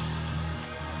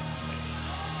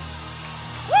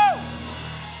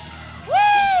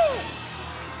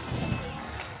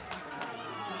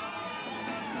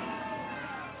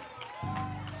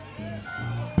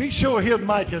 sure his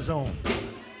mic is on.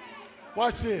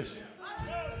 Watch this.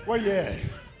 Where you at?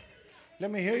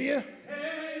 Let me hear you.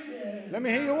 Let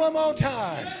me hear you one more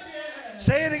time.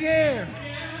 Say it again.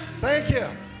 Thank you.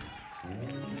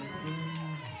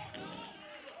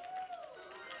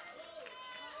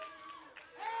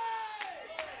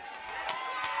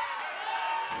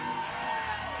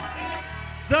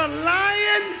 The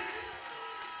Lion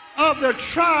of the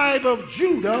tribe of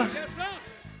Judah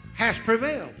has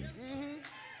prevailed.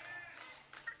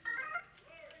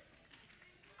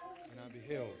 And I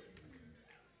beheld,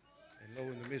 and lo,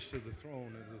 in the midst of the throne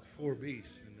and the four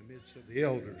beasts, in the midst of the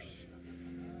elders.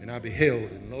 And I beheld,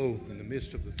 and lo, in the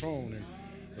midst of the throne and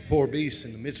the four beasts,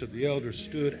 in the midst of the elders,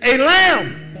 stood a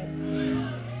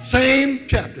lamb. Same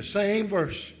chapter, same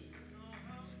verse.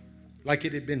 Like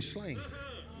it had been slain.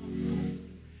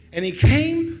 And he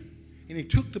came and he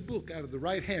took the book out of the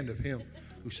right hand of him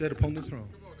who sat upon the throne.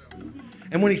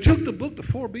 And when he took the book, the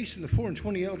four beasts and the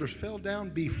 24 elders fell down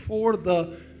before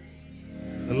the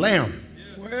Lamb.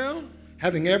 Well,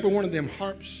 having every one of them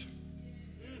harps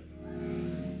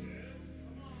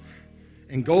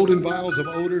and golden vials of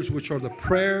odors, which are the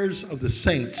prayers of the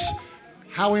saints.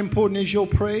 How important is your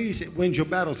praise? It wins your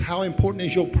battles. How important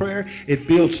is your prayer? It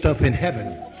builds stuff in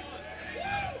heaven.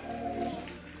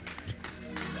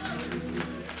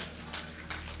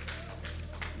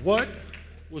 What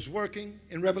was working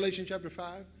in Revelation chapter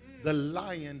 5? The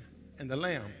lion and the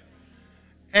lamb.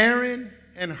 Aaron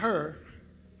and Hur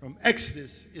from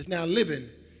Exodus is now living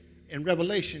in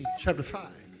Revelation chapter 5.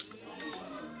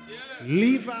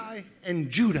 Levi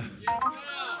and Judah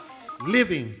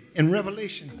living in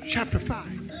Revelation chapter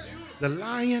 5. The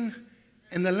lion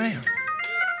and the lamb.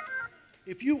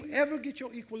 If you ever get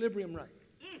your equilibrium right,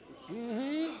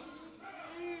 you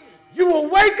will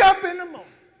wake up in the morning.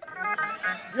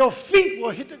 Your feet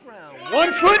will hit the ground.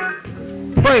 One foot,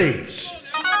 praise.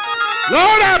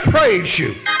 Lord, I praise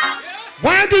you.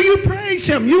 Why do you praise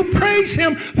him? You praise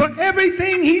him for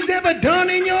everything he's ever done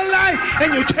in your life,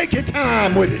 and you take your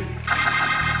time with it.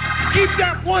 Keep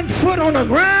that one foot on the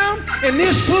ground and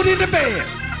this foot in the bed,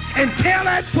 and tell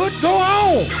that foot, go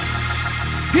on.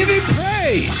 Give him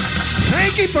praise.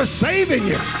 Thank him for saving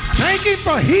you. Thank him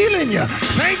for healing you.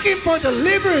 Thank him for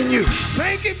delivering you.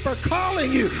 Thank him for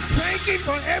calling you. Thank him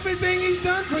for everything he's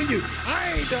done for you.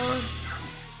 I ain't done.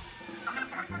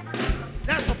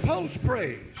 That's a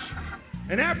post-praise.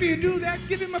 And after you do that,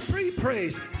 give him a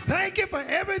pre-praise. Thank you for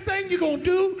everything you're going to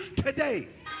do today.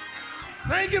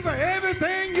 Thank you for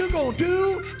everything you're going to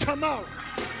do tomorrow.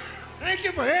 Thank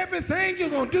you for everything you're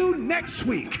going to do next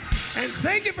week. And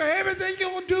thank you for everything you're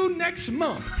going to do next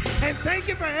month. And thank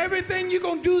you for everything you're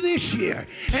going to do this year.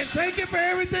 And thank you for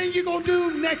everything you're going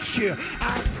to do next year.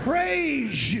 I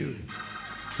praise you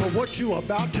for what you're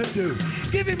about to do.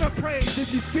 Give him a praise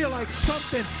if you feel like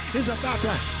something is about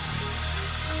to.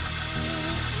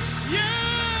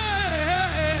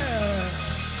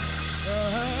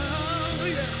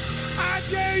 I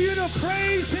dare you to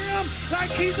praise him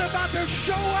like he's about to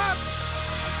show up.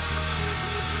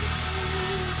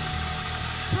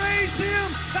 Praise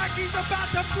him like he's about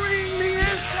to bring the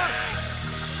answer.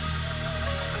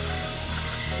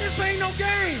 This ain't no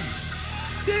game.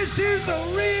 This is the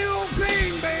real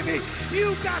thing, baby.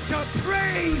 You got to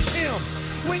praise him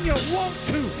when you want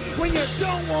to, when you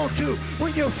don't want to,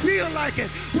 when you feel like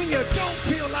it, when you don't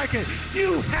feel like it.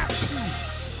 You have to.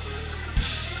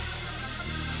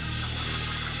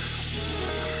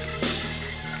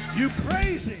 You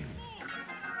praise him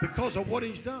because of what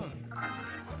he's done.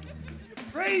 You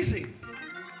praise him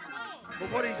for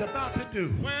what he's about to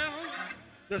do.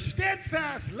 The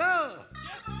steadfast love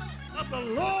of the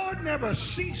Lord never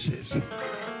ceases,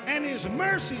 and his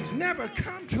mercies never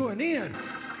come to an end,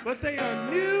 but they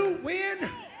are new when?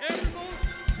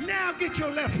 Now get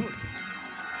your left foot.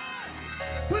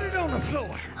 Put it on the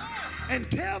floor and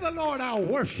tell the Lord, I'll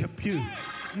worship you.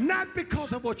 Not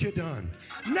because of what you've done,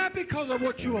 not because of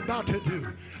what you're about to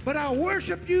do, but I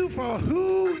worship you for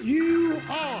who you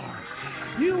are.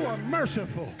 You are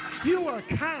merciful. You are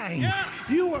kind.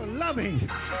 You are loving.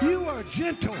 You are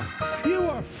gentle. You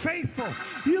are faithful.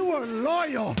 You are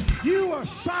loyal. You are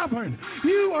sovereign.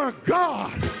 You are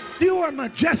God. You are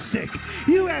majestic.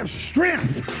 You have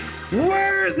strength.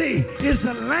 Worthy is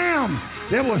the Lamb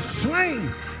that was slain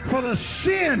for the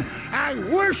sin. I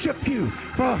worship you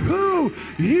for who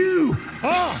you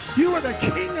are. You are the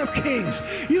King of Kings.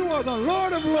 You are the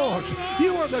Lord of Lords.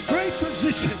 You are the great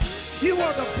physician. You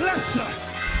are the blesser.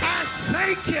 I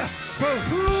thank you for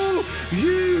who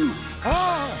you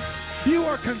are. You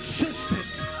are consistent.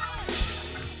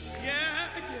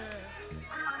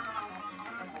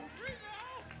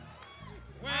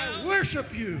 I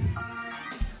worship you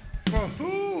for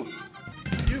who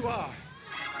you are.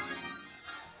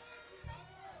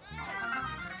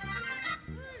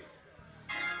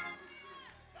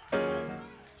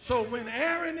 So when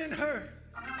Aaron and Hur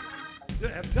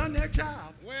have done their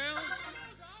job,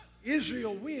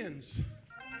 Israel wins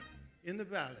in the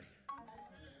valley.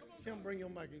 Tim, bring your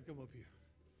mic and come up here.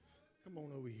 Come on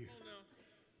over here.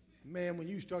 Man, when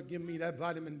you start giving me that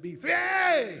vitamin B3,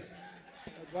 hey!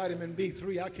 That vitamin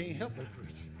B3, I can't help but preach.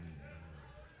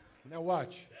 Now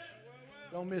watch.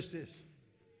 Don't miss this.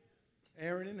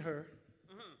 Aaron and Hur,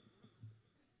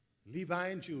 Levi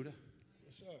and Judah,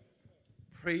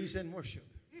 praise and worship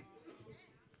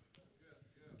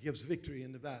gives victory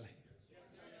in the valley.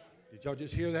 Did y'all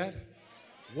just hear that?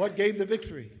 What gave the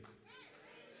victory?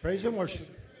 Praise and worship.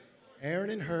 Aaron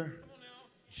and Hur,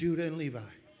 Judah and Levi.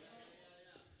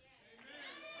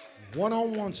 One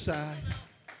on one side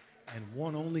and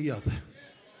one on the other.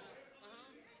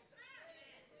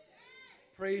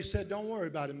 Praise said, don't worry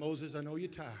about it, Moses. I know you're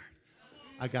tired.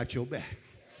 I got your back.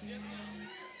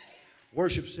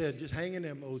 Worship said, just hang in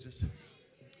there, Moses.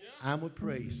 I'm with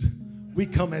praise. We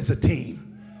come as a team.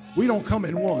 We don't come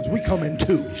in ones. We come in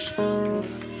twos.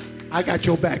 I got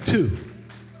your back too.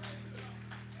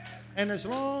 And as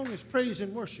long as praise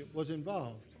and worship was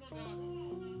involved,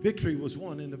 victory was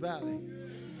won in the valley.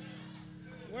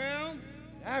 Well,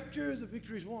 after the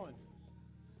victory is won,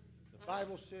 the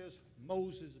Bible says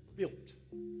Moses built.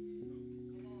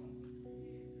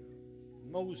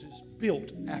 Moses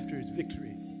built after his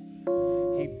victory.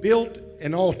 He built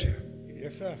an altar.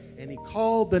 Yes, sir. And he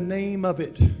called the name of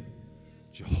it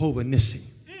Jehovah Nissi.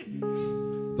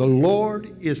 The Lord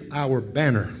is our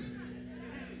banner.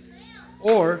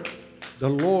 Or the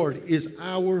Lord is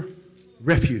our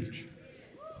refuge.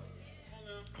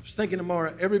 I was thinking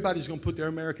tomorrow everybody's going to put their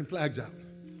American flags out.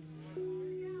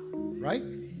 Right?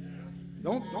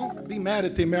 Don't be mad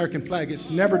at the American flag. It's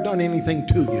never done anything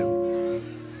to you.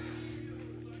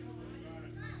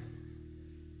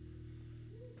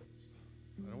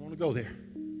 I don't want to go there.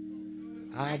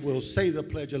 I will say the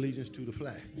Pledge of Allegiance to the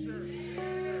flag.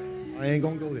 I ain't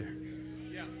going to go there.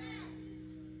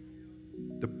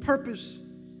 The purpose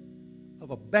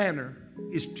of a banner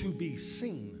is to be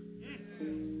seen.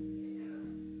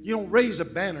 You don't raise a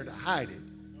banner to hide it.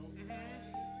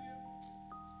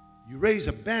 You raise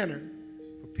a banner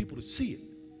for people to see it.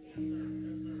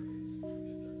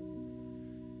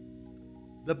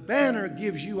 The banner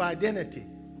gives you identity.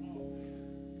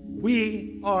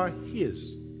 We are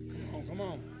His. Come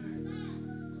on.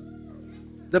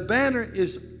 The banner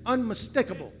is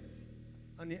unmistakable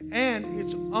and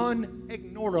it's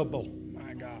unignorable.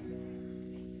 My God.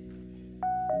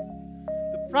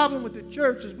 The problem with the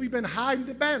church is we've been hiding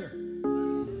the banner.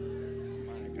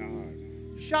 My God.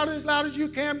 Shout as loud as you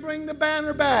can, bring the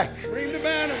banner back. Bring the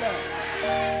banner back.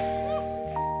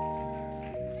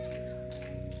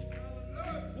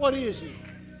 What is he?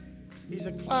 He's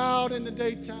a cloud in the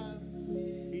daytime.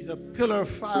 He's a pillar of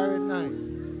fire at night.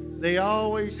 They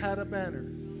always had a banner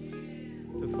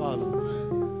to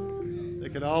follow. They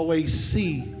could always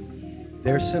see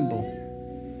their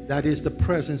symbol. That is the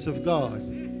presence of God.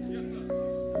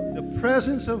 The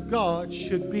presence of God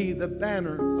should be the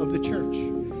banner of the church.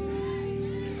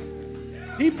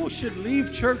 People should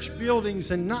leave church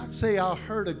buildings and not say, I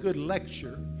heard a good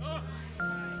lecture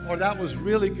or that was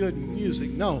really good music.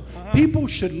 No, people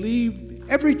should leave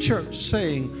every church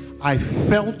saying, I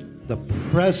felt the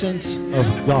presence of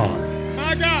God.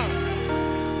 My God.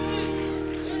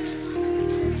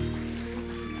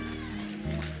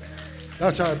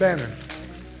 That's our banner.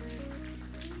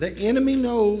 The enemy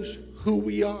knows who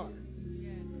we are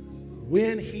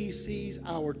when he sees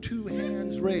our two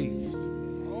hands raised.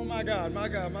 Oh, my God, my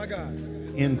God, my God.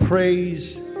 In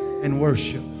praise and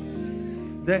worship.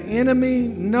 The enemy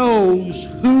knows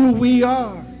who we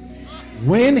are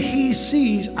when he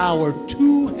sees our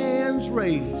two hands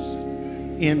raised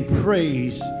in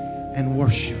praise and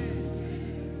worship.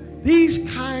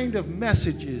 These kind of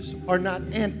messages are not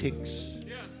antics.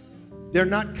 They're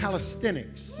not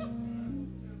calisthenics.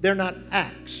 They're not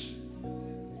acts.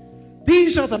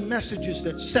 These are the messages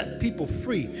that set people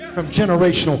free from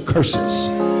generational curses.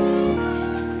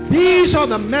 These are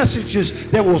the messages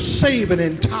that will save an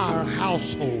entire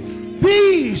household.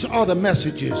 These are the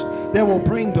messages that will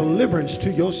bring deliverance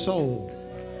to your soul.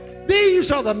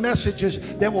 These are the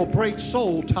messages that will break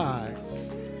soul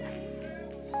ties.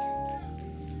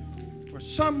 For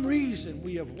some reason,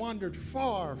 we have wandered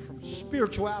far from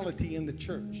spirituality in the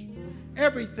church.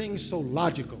 Everything's so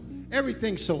logical.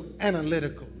 Everything's so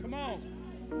analytical. Come on.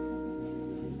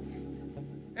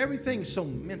 Everything's so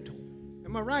mental.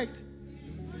 Am I right?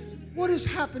 What has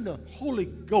happened to Holy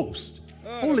Ghost?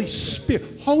 Holy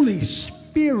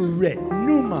Spirit,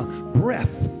 pneuma,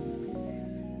 breath,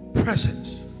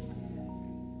 presence.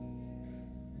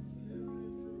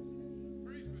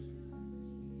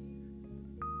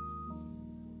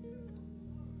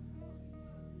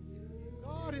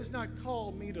 God has not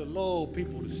called me to lull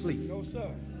people to sleep. No, sir.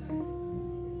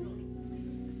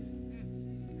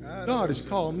 God has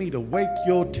called me to wake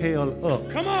your tail up.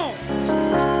 Come on.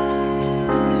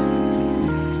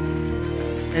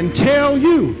 And tell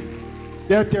you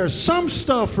that there's some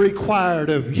stuff required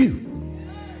of you.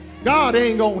 God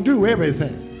ain't going to do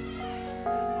everything.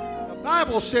 The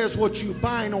Bible says what you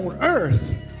bind on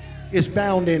earth is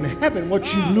bound in heaven.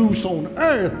 What you loose on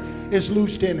earth is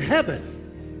loosed in heaven.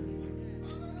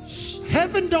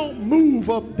 Heaven don't move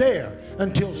up there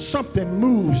until something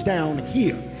moves down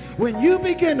here. When you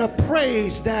begin to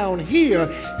praise down here,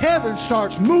 heaven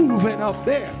starts moving up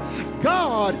there.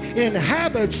 God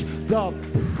inhabits the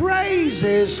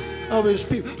praises of his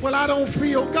people. Well, I don't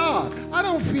feel God. I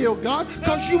don't feel God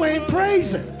because you ain't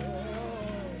praising.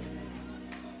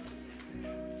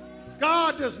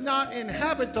 God does not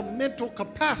inhabit the mental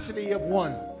capacity of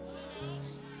one.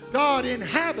 God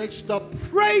inhabits the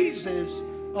praises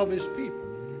of his people.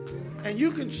 And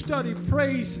you can study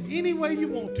praise any way you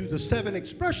want to. The 7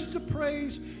 expressions of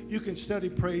praise. You can study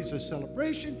praise as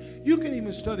celebration. You can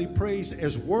even study praise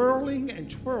as whirling and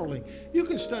twirling. You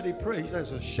can study praise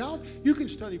as a shout. You can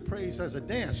study praise as a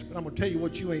dance. But I'm going to tell you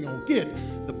what you ain't going to get.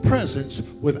 The presence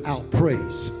without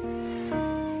praise.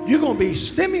 You're going to be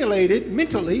stimulated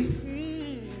mentally.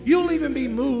 You'll even be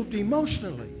moved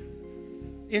emotionally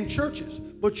in churches.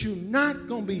 But you're not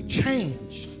going to be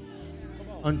changed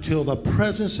until the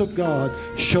presence of God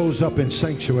shows up in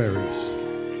sanctuaries.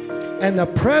 And the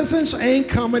presence ain't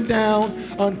coming down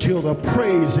until the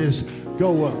praises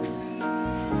go up. Come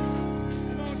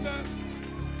on, son.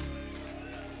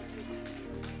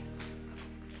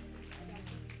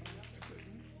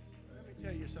 Let me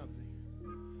tell you something.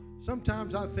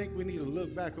 Sometimes I think we need to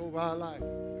look back over our life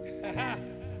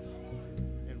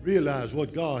and realize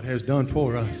what God has done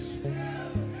for us.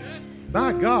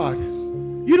 My God,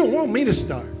 you don't want me to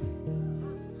start.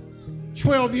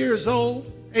 12 years old,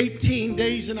 18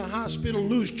 days in a hospital,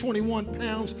 lose 21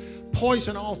 pounds,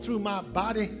 poison all through my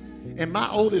body. And my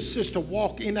oldest sister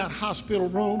walk in that hospital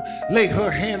room, lay her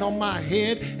hand on my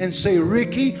head and say,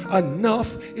 Ricky,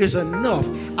 enough is enough.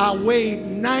 I weighed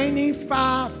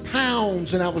 95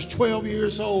 pounds and I was 12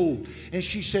 years old. And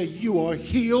she said, you are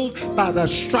healed by the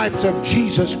stripes of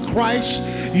Jesus Christ.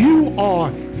 You are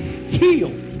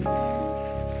healed.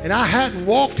 And I hadn't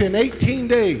walked in 18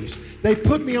 days. They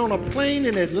put me on a plane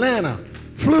in Atlanta,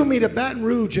 flew me to Baton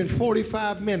Rouge in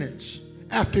 45 minutes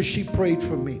after she prayed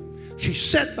for me. She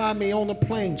sat by me on the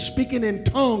plane, speaking in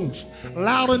tongues,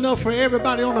 loud enough for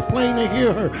everybody on the plane to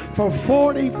hear her for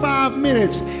 45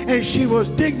 minutes. And she was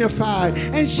dignified,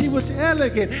 and she was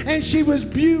elegant, and she was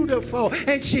beautiful,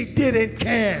 and she didn't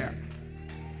care.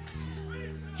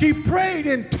 She prayed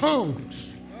in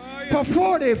tongues for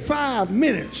 45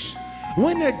 minutes.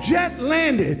 When the jet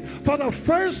landed, for the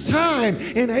first time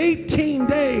in 18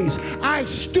 days, I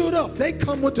stood up. They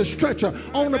come with the stretcher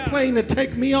on the plane to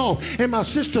take me off. And my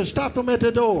sister stopped them at the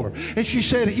door. And she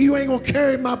said, you ain't going to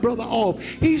carry my brother off.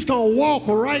 He's going to walk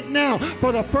right now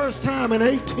for the first time in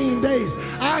 18 days.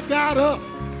 I got up.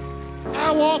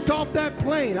 I walked off that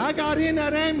plane. I got in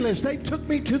that ambulance. They took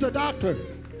me to the doctor.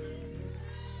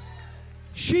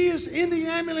 She is in the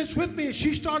ambulance with me, and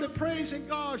she started praising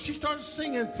God. She started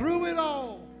singing through it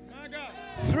all. My God.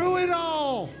 Through it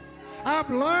all, I've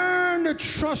learned to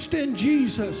trust in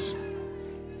Jesus.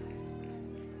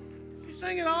 She's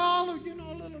singing all of, a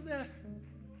little of that.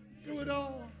 Through it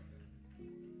all.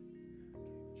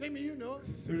 Jamie, you know it.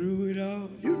 Through it all.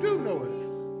 You do know it.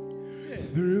 Yeah.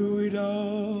 Through it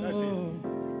all. That's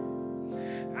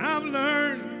it. I've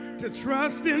learned to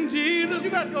trust in Jesus.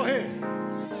 You got to go ahead.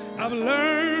 I've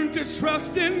learned to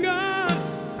trust in God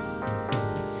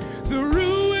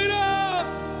through it all.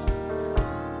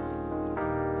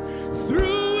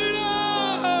 Through it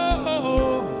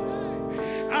all,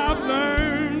 I've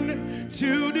learned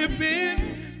to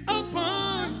depend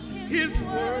upon His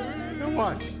word. Now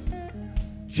watch.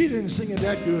 She didn't sing it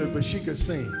that good, but she could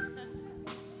sing.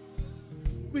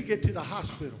 We get to the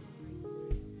hospital.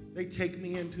 They take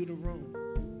me into the room.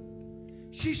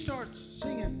 She starts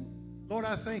singing, Lord,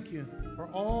 I thank you for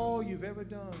all you've ever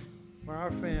done for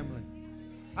our family.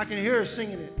 I can hear her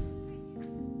singing it.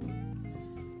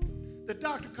 The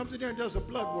doctor comes in there and does a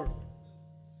blood work.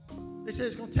 They say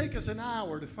it's going to take us an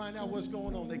hour to find out what's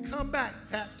going on. They come back,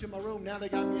 Pat, to my room. Now they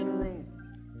got me in the room.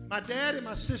 My dad and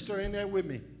my sister are in there with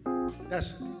me.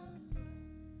 That's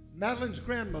Madeline's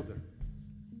grandmother.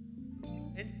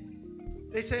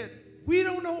 They said, we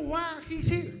don't know why he's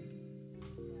here.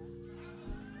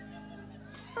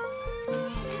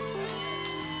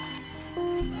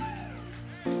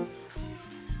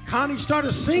 Connie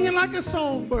started singing like a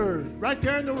songbird right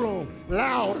there in the room,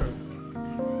 louder.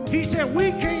 He said,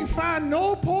 we can't find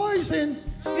no poison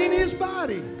in his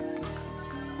body.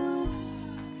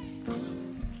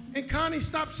 And Connie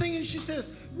stopped singing. She says,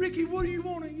 Ricky, what do you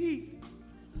want to eat?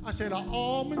 I said, an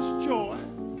almond joy.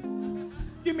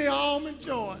 Give me an almond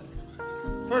joy.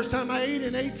 First time I ate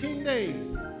in 18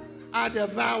 days, I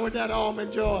devoured that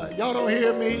almond joy. Y'all don't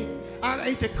hear me? I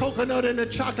ate the coconut and the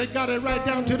chocolate, got it right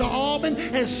down to the almond,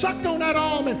 and sucked on that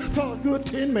almond for a good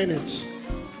 10 minutes.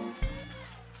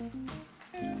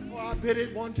 Well, I bit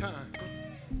it one time.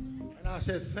 And I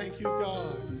said, thank you,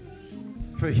 God,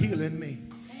 for healing me.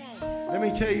 Let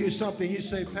me tell you something. You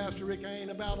say, Pastor Rick, I ain't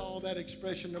about all that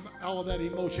expression, all that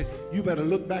emotion. You better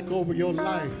look back over your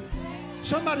life.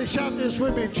 Somebody shout this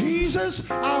with me. Jesus,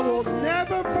 I will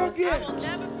never forget.